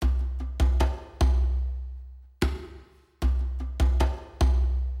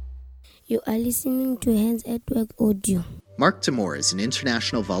You are listening to Hands at Work Audio. Marc Damour is an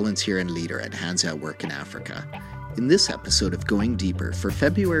international volunteer and leader at Hands at Work in Africa. In this episode of Going Deeper for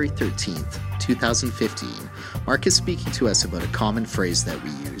February 13th, 2015, Marc is speaking to us about a common phrase that we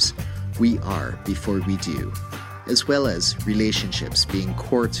use, we are before we do, as well as relationships being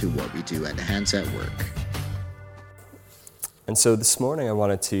core to what we do at Hands at Work. And so this morning I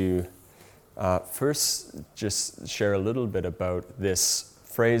wanted to first just share a little bit about this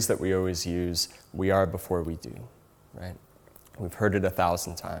phrase that we always use, we are before we do, right? We've heard it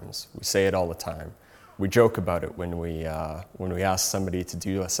 1,000 times. We say it all the time. We joke about it when we ask somebody to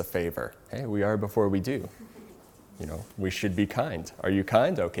do us a favor. Hey, we are before we do. You know, we should be kind. Are you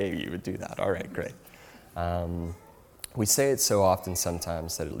kind? Okay, you would do that. All right, great. We say it so often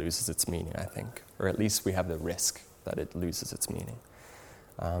sometimes that it loses its meaning, I think, or at least we have the risk that it loses its meaning.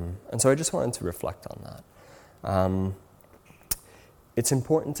 And so I just wanted to reflect on that. It's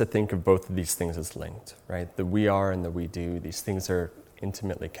important to think of both of these things as linked, right? The we are and the we do, these things are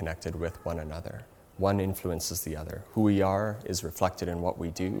intimately connected with one another. One influences the other. Who we are is reflected in what we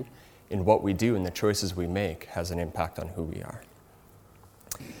do. In what we do and the choices we make has an impact on who we are.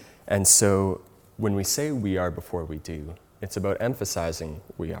 And so when we say we are before we do, it's about emphasizing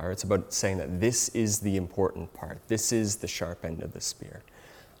we are. It's about saying that this is the important part. This is the sharp end of the spear.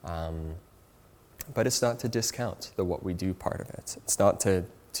 But it's not to discount the what we do part of it. It's not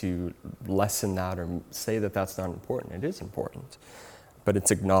to lessen that or say that that's not important. It is important. But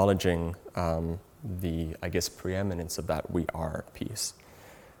it's acknowledging the, I guess, preeminence of that we are piece.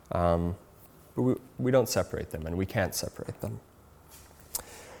 But we don't separate them, and we can't separate them.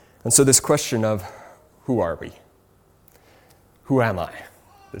 And so this question of who are we? Who am I?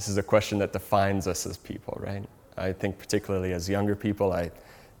 This is a question that defines us as people, right? I think particularly as younger people, I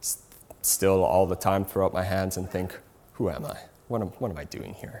still all the time throw up my hands and think, who am I? What am I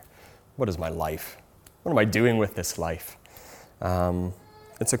doing here? What is my life? What am I doing with this life?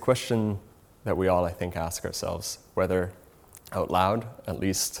 It's a question that we all, I think, ask ourselves, whether out loud, at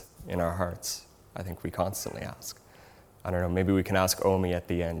least in our hearts. I think we constantly ask. I don't know, maybe we can ask Omi at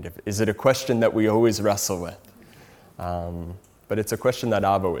the end. Is it a question that we always wrestle with? But it's a question that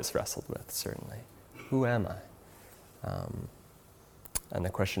I've always wrestled with, certainly. Who am I? And the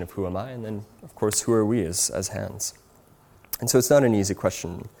question of who am I, and then, of course, who are we as hands? And so it's not an easy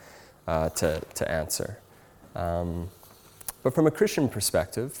question to answer. But from a Christian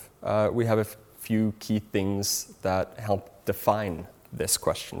perspective, we have a few key things that help define this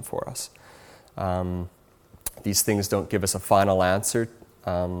question for us. These things don't give us a final answer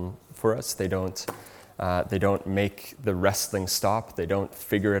for us. They don't make the wrestling stop. They don't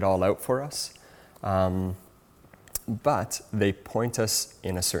figure it all out for us. But they point us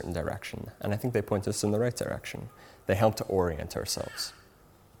in a certain direction. And I think they point us in the right direction. They help to orient ourselves.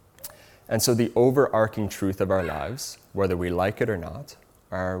 And so the overarching truth of our lives, whether we like it or not,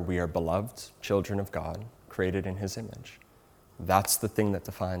 we are beloved children of God, created in His image. That's the thing that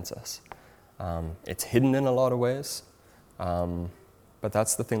defines us. It's hidden in a lot of ways, but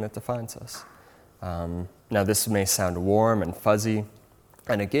that's the thing that defines us. Now, this may sound warm and fuzzy,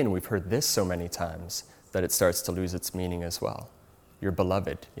 and again, we've heard this so many times that it starts to lose its meaning as well. You're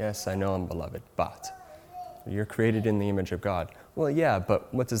beloved. Yes, I know I'm beloved, but you're created in the image of God. Well, yeah,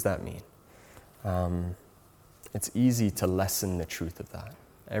 but what does that mean? It's easy to lessen the truth of that.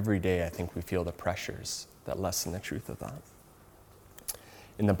 Every day, I think we feel the pressures that lessen the truth of that.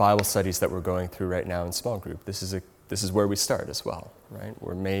 In the Bible studies that we're going through right now in small group, this is where we start as well, right?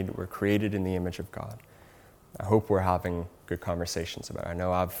 We're created in the image of God. I hope we're having good conversations about it. I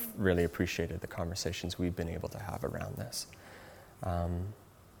know I've really appreciated the conversations we've been able to have around this.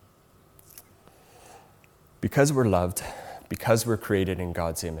 Because we're loved, because we're created in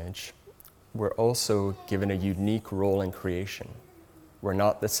God's image, we're also given a unique role in creation. We're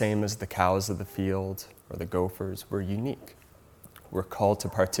not the same as the cows of the field or the gophers. We're unique. We're called to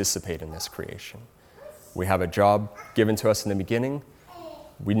participate in this creation. We have a job given to us in the beginning.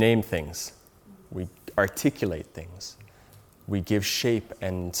 We name things. We articulate things. We give shape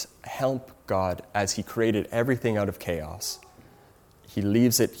and help God as He created everything out of chaos. He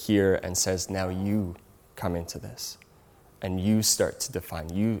leaves it here and says, now you come into this. And you start to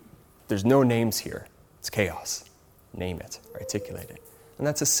define. There's no names here. It's chaos. Name it. Articulate it. And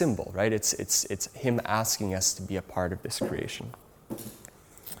that's a symbol, right? It's Him asking us to be a part of this creation.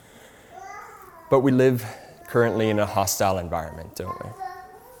 But we live currently in a hostile environment, don't we?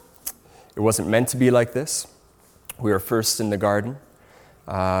 It wasn't meant to be like this. We were first in the garden.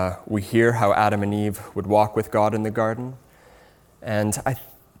 We hear how Adam and Eve would walk with God in the garden. And I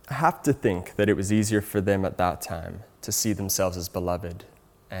have to think that it was easier for them at that time to see themselves as beloved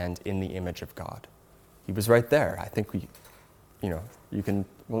and in the image of God. He was right there. I think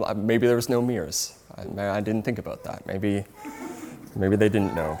maybe there was no mirrors. I didn't think about that. Maybe they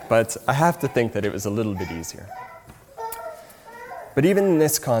didn't know. But I have to think that it was a little bit easier. But even in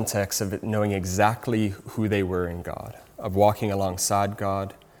this context of it knowing exactly who they were in God, of walking alongside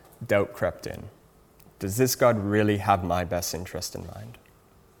God, doubt crept in. Does this God really have my best interest in mind?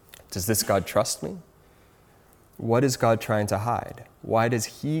 Does this God trust me? What is God trying to hide? Why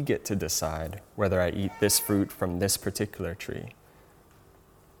does he get to decide whether I eat this fruit from this particular tree?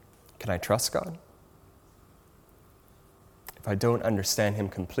 Can I trust God? If I don't understand him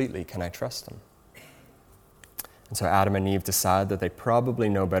completely, can I trust him? And so Adam and Eve decide that they probably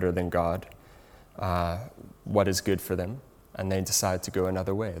know better than God what is good for them, and they decide to go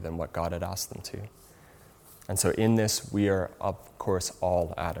another way than what God had asked them to. And so in this, we are, of course,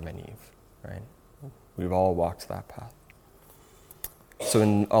 all Adam and Eve, right? We've all walked that path.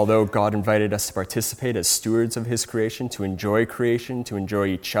 So although God invited us to participate as stewards of his creation, to enjoy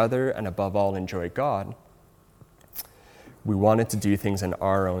each other, and above all, enjoy God, we wanted to do things in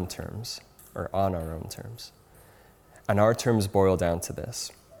our own terms, or on our own terms. And our terms boil down to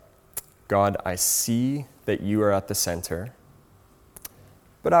this. God, I see that you are at the center,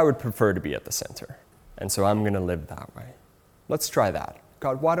 but I would prefer to be at the center. And so I'm going to live that way. Let's try that.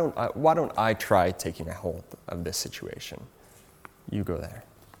 God, why don't I try taking a hold of this situation? You go there.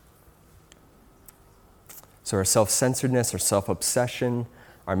 So our self-centeredness, our self-obsession,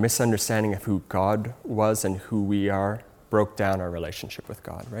 our misunderstanding of who God was and who we are broke down our relationship with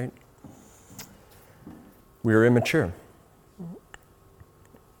God, right? We were immature.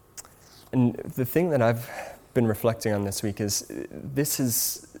 And the thing that I've been reflecting on this week is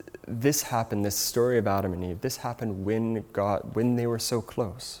this happened, this story of Adam and Eve, this happened when they were so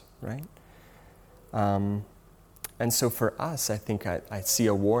close, right? And so for us, I think I see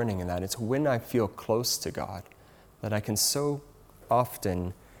a warning in that. It's when I feel close to God that I can so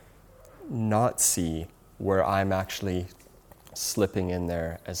often not see where I'm actually slipping in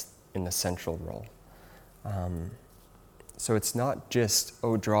there as in the central role. So it's not just,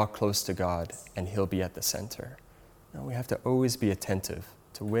 draw close to God and he'll be at the center. No, we have to always be attentive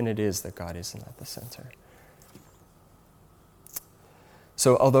to when it is that God isn't at the center.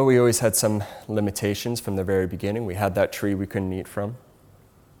 So although we always had some limitations from the very beginning, we had that tree we couldn't eat from.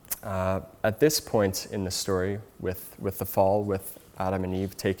 At this point in the story, with the fall, with Adam and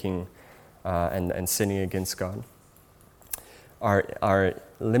Eve taking and sinning against God, our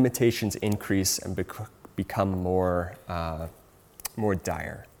limitations increase and become more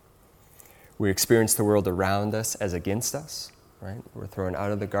dire. We experience the world around us as against us, right? We're thrown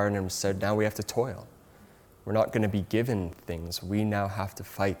out of the garden and said, now we have to toil. We're not going to be given things. We now have to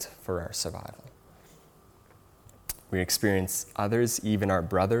fight for our survival. We experience others, even our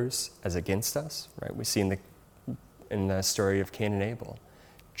brothers, as against us, right? We see in the story of Cain and Abel,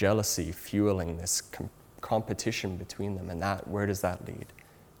 jealousy fueling this competition between them. And where does that lead?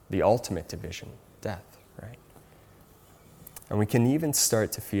 The ultimate division, death, right? And we can even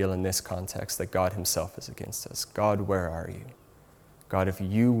start to feel in this context that God himself is against us. God, where are you? God, if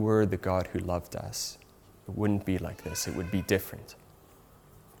you were the God who loved us, it wouldn't be like this. It would be different.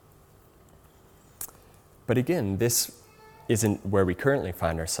 But again, this isn't where we currently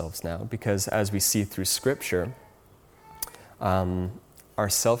find ourselves now, because as we see through Scripture, our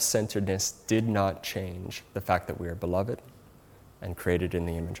self-centeredness did not change the fact that we are beloved and created in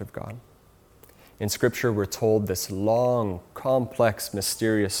the image of God. In Scripture, we're told this long, complex,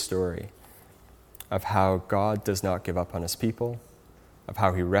 mysterious story of how God does not give up on his people, of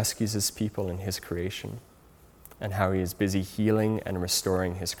how he rescues his people in his creation, and how he is busy healing and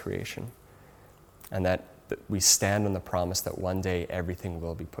restoring his creation, and that we stand on the promise that one day everything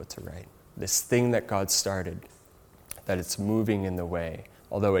will be put to right. This thing that God started, that it's moving in the way,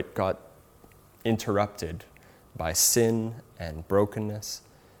 although it got interrupted by sin and brokenness,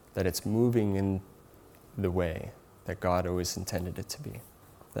 that it's moving in the way that God always intended it to be,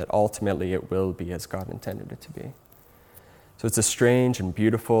 that ultimately it will be as God intended it to be. So it's a strange and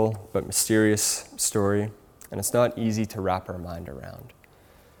beautiful but mysterious story, and it's not easy to wrap our mind around.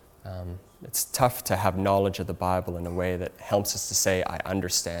 It's tough to have knowledge of the Bible in a way that helps us to say, I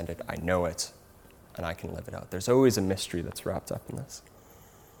understand it, I know it, and I can live it out. There's always a mystery that's wrapped up in this.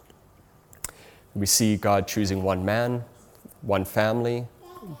 We see God choosing one man, one family,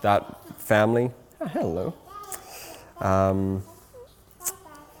 that family,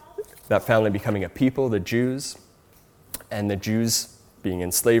 that family becoming a people, the Jews, and the Jews being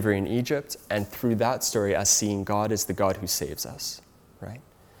in slavery in Egypt, and through that story, us seeing God as the God who saves us, right?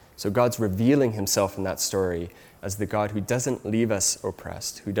 So God's revealing himself in that story as the God who doesn't leave us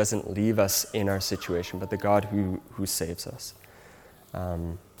oppressed, who doesn't leave us in our situation, but the God who saves us.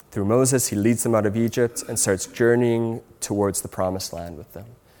 Through Moses, he leads them out of Egypt and starts journeying towards the promised land with them.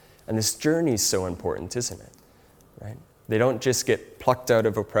 And this journey is so important, isn't it? Right? They don't just get plucked out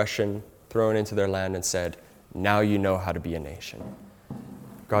of oppression, thrown into their land and said, now you know how to be a nation.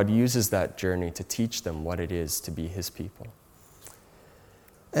 God uses that journey to teach them what it is to be his people.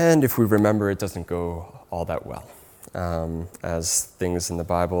 And if we remember, it doesn't go all that well, as things in the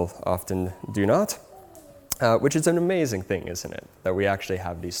Bible often do not, which is an amazing thing, isn't it? That we actually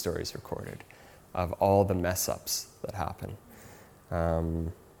have these stories recorded of all the mess-ups that happen.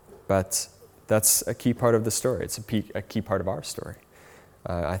 But that's a key part of the story. It's a key part of our story.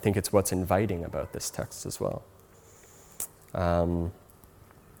 I think it's what's inviting about this text as well.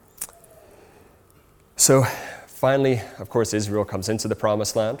 So finally, of course, Israel comes into the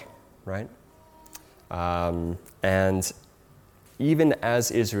promised land, right? And even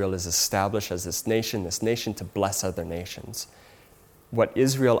as Israel is established as this nation to bless other nations, what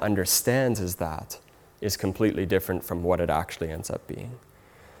Israel understands is completely different from what it actually ends up being.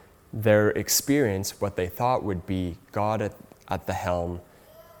 Their experience, what they thought would be God at the helm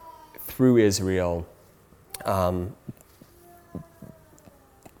through Israel,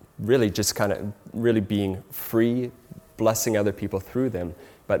 really just kind of really being free, blessing other people through them.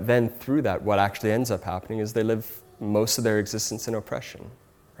 But then through that, what actually ends up happening is they live most of their existence in oppression,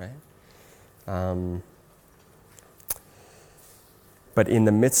 right? But in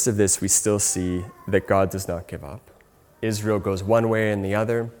the midst of this, we still see that God does not give up. Israel goes one way and the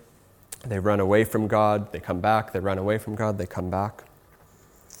other. They run away from God, they come back. They run away from God, they come back.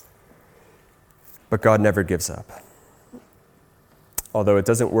 But God never gives up. Although it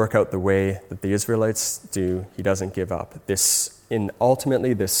doesn't work out the way that the Israelites do, he doesn't give up.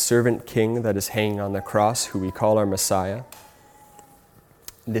 Ultimately, this servant king that is hanging on the cross, who we call our Messiah,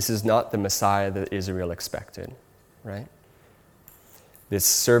 this is not the Messiah that Israel expected, right? This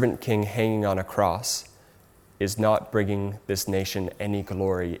servant king hanging on a cross is not bringing this nation any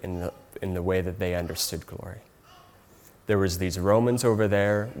glory in the way that they understood glory. There was these Romans over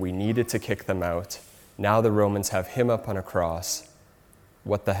there. We needed to kick them out. Now the Romans have him up on a cross.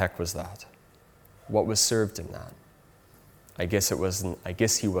 What the heck was that? What was served in that? I guess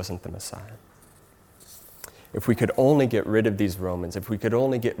he wasn't the Messiah. If we could only get rid of these Romans, if we could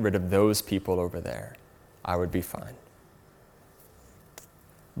only get rid of those people over there, I would be fine.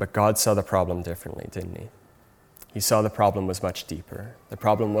 But God saw the problem differently, didn't he? He saw the problem was much deeper. The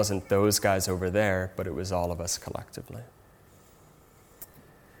problem wasn't those guys over there, but it was all of us collectively.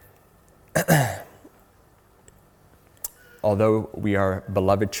 Although we are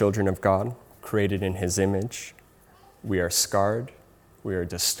beloved children of God, created in his image, we are scarred, we are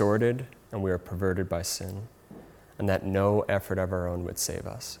distorted, and we are perverted by sin, and that no effort of our own would save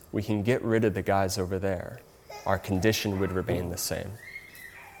us. We can get rid of the guys over there. Our condition would remain the same.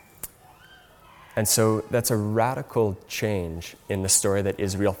 And so that's a radical change in the story that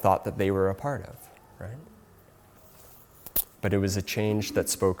Israel thought that they were a part of, right? But it was a change that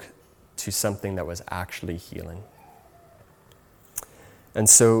spoke to something that was actually healing. And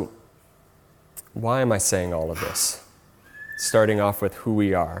so, why am I saying all of this? Starting off with who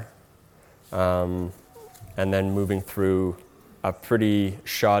we are, and then moving through a pretty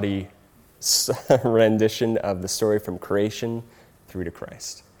shoddy rendition of the story from creation through to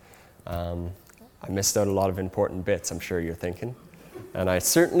Christ. I missed out a lot of important bits, I'm sure you're thinking. And I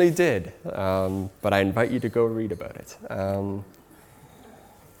certainly did, but I invite you to go read about it.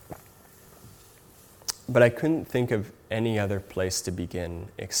 But I couldn't think of any other place to begin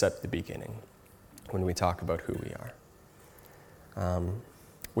except the beginning when we talk about who we are.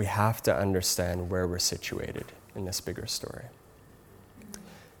 We have to understand where we're situated in this bigger story.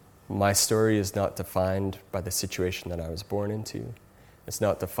 My story is not defined by the situation that I was born into. It's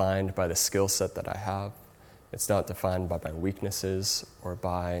not defined by the skill set that I have. It's not defined by my weaknesses or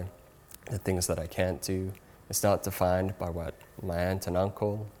by the things that I can't do. It's not defined by what my aunt and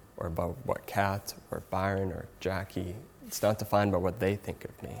uncle or by what Kat or Byron or Jackie, it's not defined by what they think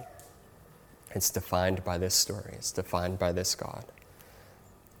of me. It's defined by this story. It's defined by this God.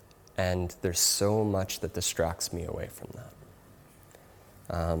 And there's so much that distracts me away from that.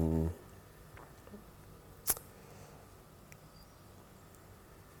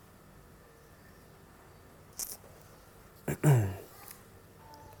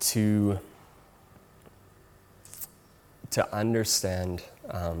 To understand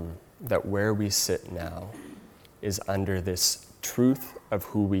that where we sit now is under this truth of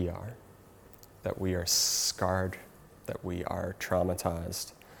who we are, that we are scarred, that we are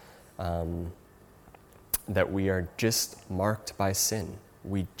traumatized, that we are just marked by sin.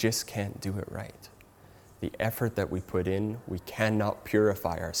 We just can't do it right. The effort that we put in, we cannot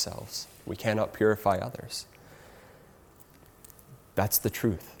purify ourselves. We cannot purify others. That's the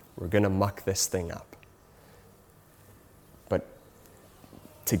truth. We're going to muck this thing up. But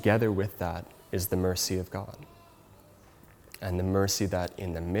together with that is the mercy of God. And the mercy that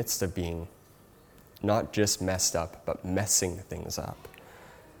in the midst of being not just messed up, but messing things up,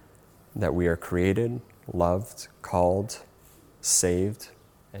 that we are created, loved, called, saved,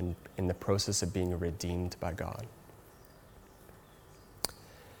 and in the process of being redeemed by God.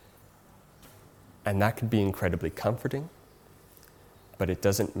 And that can be incredibly comforting, but it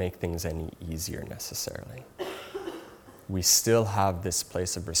doesn't make things any easier necessarily. We still have this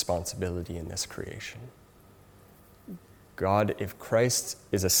place of responsibility in this creation. God, if Christ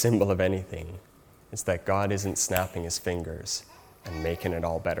is a symbol of anything, it's that God isn't snapping his fingers and making it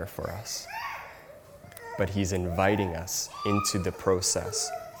all better for us. But he's inviting us into the process,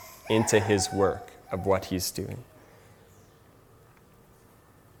 into his work of what he's doing.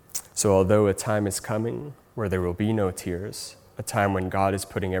 So although a time is coming where there will be no tears, a time when God is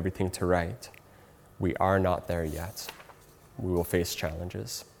putting everything to right, we are not there yet. We will face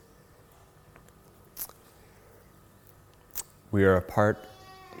challenges. We are a part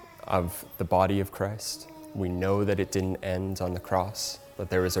of the body of Christ. We know that it didn't end on the cross, that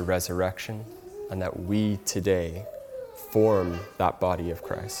there is a resurrection, and that we today form that body of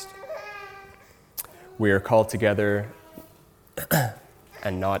Christ. We are called together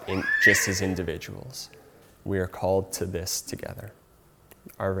and not just as individuals. We are called to this together.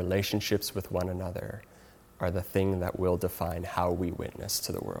 Our relationships with one another are the thing that will define how we witness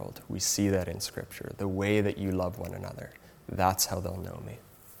to the world. We see that in Scripture. The way that you love one another, that's how they'll know me.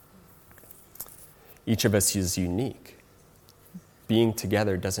 Each of us is unique. Being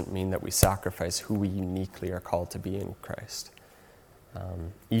together doesn't mean that we sacrifice who we uniquely are called to be in Christ.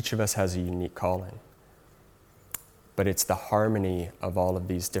 Each of us has a unique calling. But it's the harmony of all of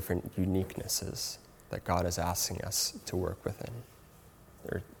these different uniquenesses that God is asking us to work within.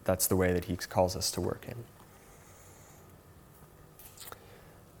 Or that's the way that he calls us to work in.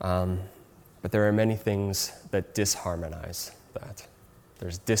 But there are many things that disharmonize that.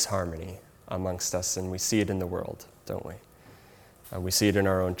 There's disharmony amongst us, and we see it in the world, don't we? We see it in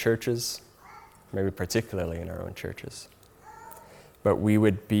our own churches, maybe particularly in our own churches. But we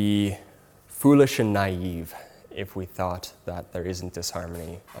would be foolish and naive if we thought that there isn't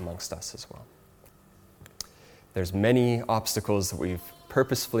disharmony amongst us as well. There's many obstacles that we've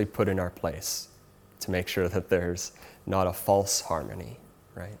purposefully put in our place to make sure that there's not a false harmony,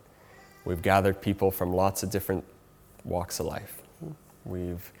 right? We've gathered people from lots of different walks of life.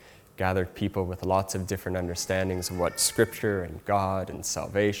 We've gathered people with lots of different understandings of what Scripture and God and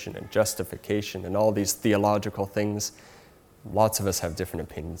salvation and justification and all these theological things. Lots of us have different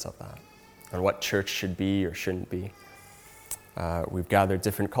opinions of that, on what church should be or shouldn't be. We've gathered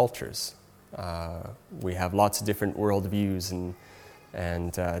different cultures. We have lots of different worldviews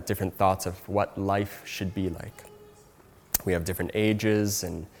and different thoughts of what life should be like. We have different ages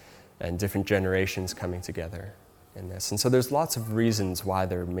and different generations coming together in this. And so there's lots of reasons why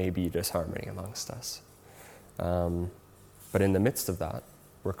there may be disharmony amongst us. But in the midst of that,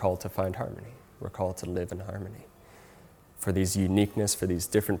 we're called to find harmony. We're called to live in harmony. For these uniqueness, for these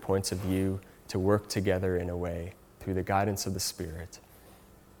different points of view, to work together in a way, through the guidance of the Spirit,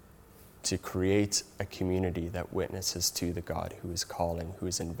 to create a community that witnesses to the God who is calling, who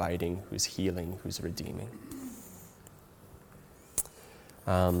is inviting, who's healing, who's redeeming.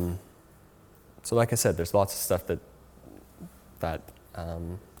 So like I said, there's lots of stuff that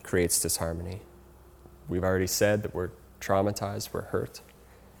creates disharmony. We've already said that we're traumatized, we're hurt.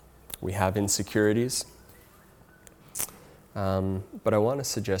 We have insecurities. But I want to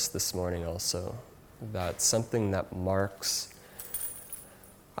suggest this morning also that something that marks,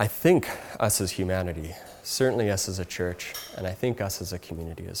 I think, us as humanity, certainly us as a church, and I think us as a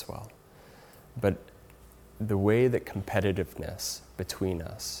community as well. But the way that competitiveness between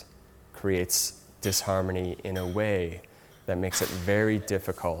us creates disharmony in a way that makes it very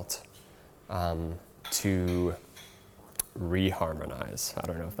difficult to reharmonize. I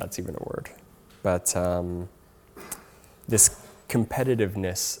don't know if that's even a word. But this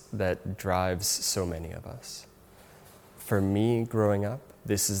competitiveness that drives so many of us. For me, growing up,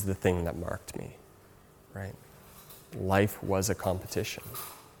 this is the thing that marked me, right? Life was a competition.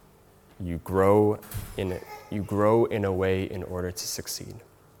 You grow in a way in order to succeed.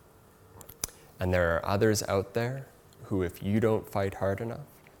 And there are others out there who, if you don't fight hard enough,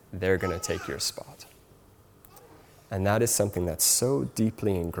 they're going to take your spot. And that is something that's so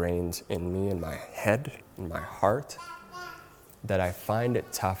deeply ingrained in me, in my head, in my heart, that I find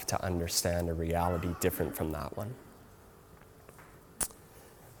it tough to understand a reality different from that one.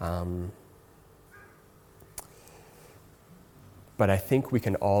 But I think we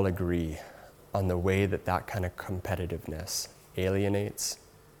can all agree on the way that that kind of competitiveness alienates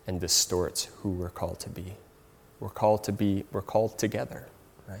and distorts who we're called to be. We're called together,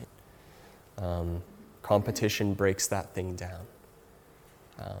 right? Competition breaks that thing down.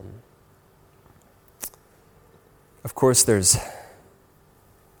 Of course, there's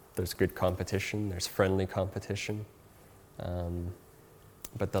good competition, there's friendly competition,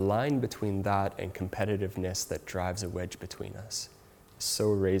 but the line between that and competitiveness that drives a wedge between us is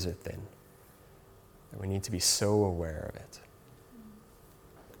so razor thin that we need to be so aware of it.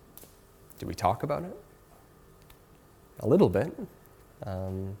 Do we talk about it? A little bit,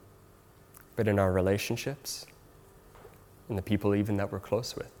 but in our relationships, and the people even that we're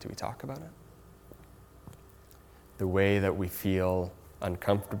close with, do we talk about it? The way that we feel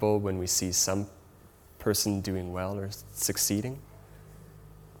uncomfortable when we see some person doing well or succeeding.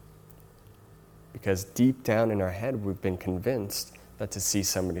 Because deep down in our head, we've been convinced that to see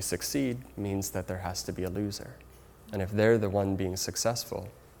somebody succeed means that there has to be a loser. And if they're the one being successful,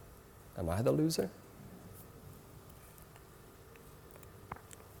 am I the loser?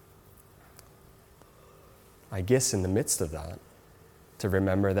 I guess in the midst of that, to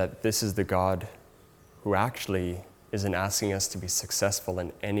remember that this is the God who actually isn't asking us to be successful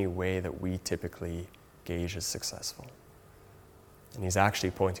in any way that we typically gauge as successful. And he's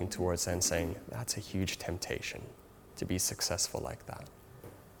actually pointing towards and saying, that's a huge temptation to be successful like that.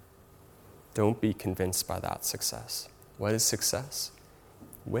 Don't be convinced by that success. What is success?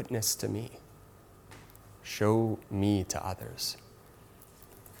 Witness to me. Show me to others.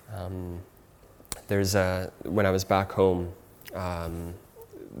 When I was back home,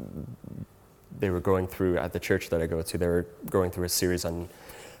 they were going through, at the church that I go to, they were going through a series on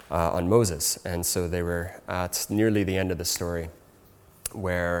Moses. And so they were at nearly the end of the story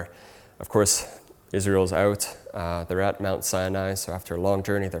where, of course, Israel's out. They're at Mount Sinai, so after a long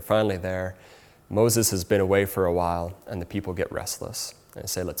journey, they're finally there. Moses has been away for a while, and the people get restless. And they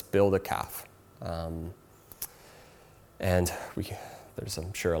say, let's build a calf. And there's,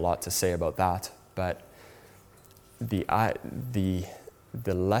 I'm sure, a lot to say about that. But the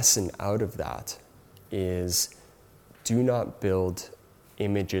lesson out of that is, do not build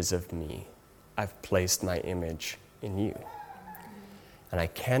images of me. I've placed my image in you. And I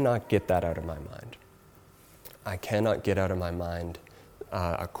cannot get that out of my mind. I cannot get out of my mind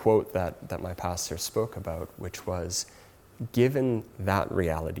a quote that my pastor spoke about, which was, given that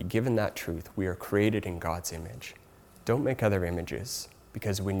reality, given that truth, we are created in God's image. Don't make other images,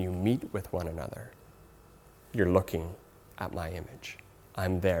 because when you meet with one another, you're looking at my image.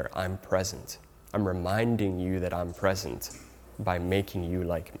 I'm there, I'm present. I'm reminding you that I'm present by making you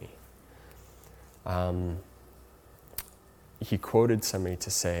like me. He quoted somebody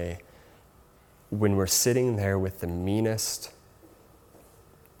to say, when we're sitting there with the meanest,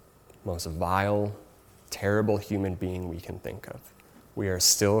 most vile, terrible human being we can think of, we are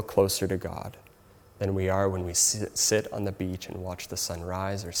still closer to God than we are when we sit on the beach and watch the sun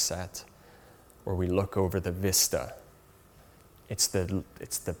rise or set, or we look over the vista. It's the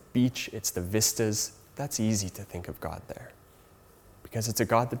beach, it's the vistas. That's easy to think of God there, because it's a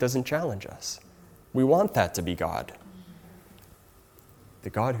God that doesn't challenge us. We want that to be God. The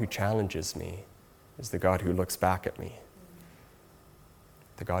God who challenges me is the God who looks back at me,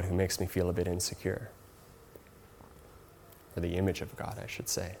 the God who makes me feel a bit insecure, or the image of God, I should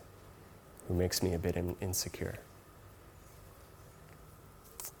say, who makes me a bit insecure.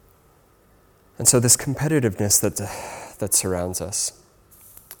 And so this competitiveness that surrounds us,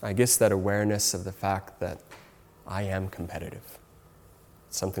 I guess that awareness of the fact that I am competitive,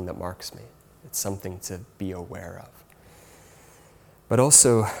 it's something that marks me. It's something to be aware of. But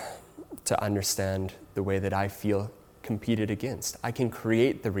also to understand the way that I feel competed against. I can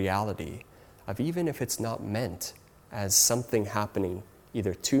create the reality of, even if it's not meant as something happening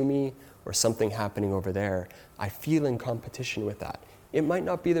either to me or something happening over there, I feel in competition with that. It might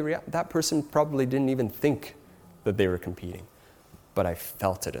not be that person probably didn't even think that they were competing, but I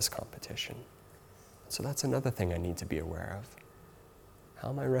felt it as competition. So that's another thing I need to be aware of. How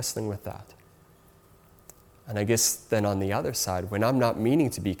am I wrestling with that? And I guess then on the other side, when I'm not meaning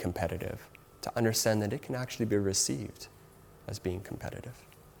to be competitive, to understand that it can actually be received as being competitive.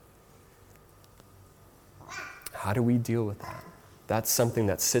 How do we deal with that? That's something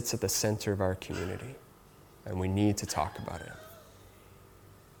that sits at the center of our community, and we need to talk about it.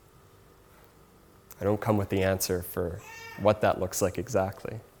 I don't come with the answer for what that looks like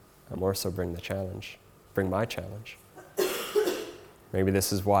exactly. I more so bring my challenge. Maybe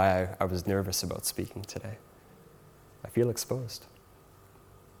this is why I was nervous about speaking today. I feel exposed.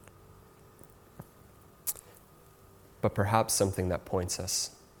 But perhaps something that points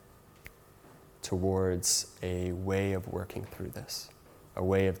us towards a way of working through this, a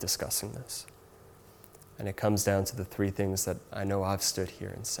way of discussing this. And it comes down to the three things that I know I've stood here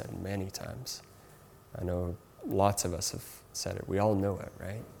and said many times. I know lots of us have said it. We all know it,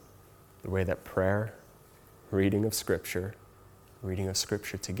 right? The way that prayer, reading of Scripture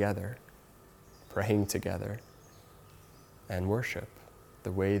together, praying together, and worship,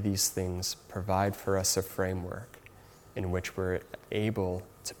 the way these things provide for us a framework in which we're able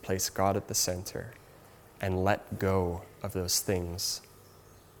to place God at the center and let go of those things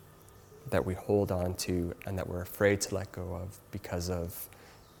that we hold on to and that we're afraid to let go of because of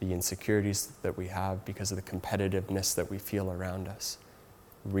the insecurities that we have, because of the competitiveness that we feel around us,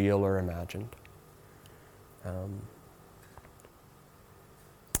 real or imagined.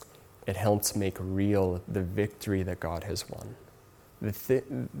 It helps make real the victory that God has won.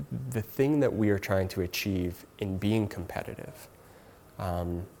 The thing that we are trying to achieve in being competitive,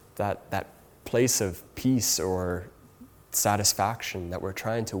 that place of peace or satisfaction that we're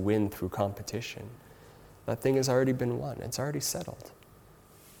trying to win through competition, that thing has already been won. It's already settled.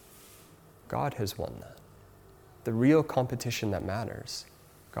 God has won that. The real competition that matters,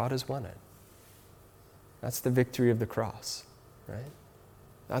 God has won it. That's the victory of the cross, right?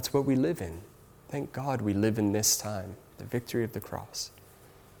 That's what we live in. Thank God we live in this time, the victory of the cross.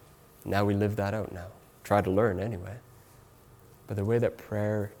 Now we live that out now. Try to learn anyway. But the way that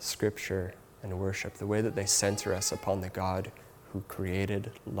prayer, Scripture, and worship, the way that they center us upon the God who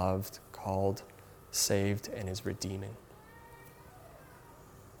created, loved, called, saved, and is redeeming.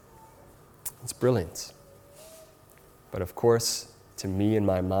 It's brilliant. But of course, to me in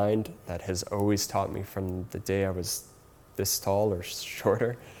my mind, that has always taught me from the day I was this tall or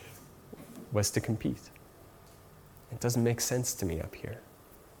shorter, was to compete. It doesn't make sense to me up here.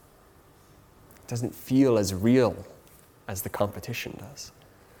 It doesn't feel as real as the competition does.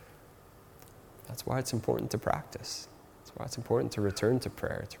 That's why it's important to practice. That's why it's important to return to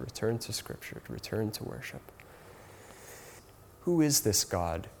prayer, to return to Scripture, to return to worship. Who is this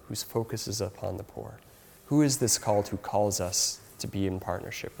God whose focus is upon the poor? Who is this God who calls us to be in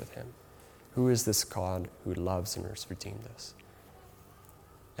partnership with Him? Who is this God who loves and has redeemed us?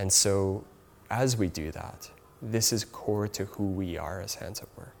 And so, as we do that, this is core to who we are as Hands at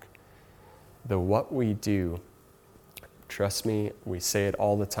Work. The what we do, trust me, we say it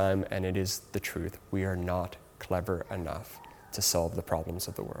all the time, and it is the truth. We are not clever enough to solve the problems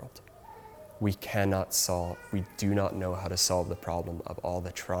of the world. We do not know how to solve the problem of all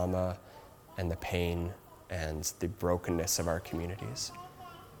the trauma and the pain and the brokenness of our communities.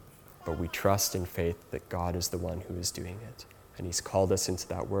 But we trust in faith that God is the one who is doing it. And He's called us into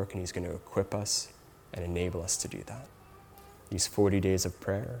that work, and He's going to equip us and enable us to do that. These 40 days of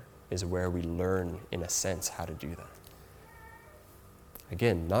prayer is where we learn, in a sense, how to do that.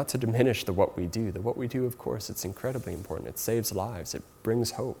 Again, not to diminish the what we do. The what we do, of course, it's incredibly important. It saves lives. It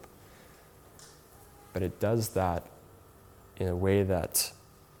brings hope. But it does that in a way that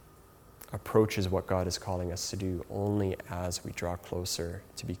approaches what God is calling us to do only as we draw closer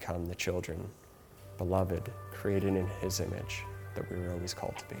to become the children, beloved, created in His image, that we were always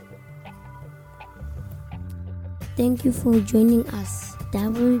called to be. Thank you for joining us.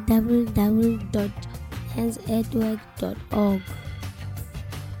 www.handsatwork.org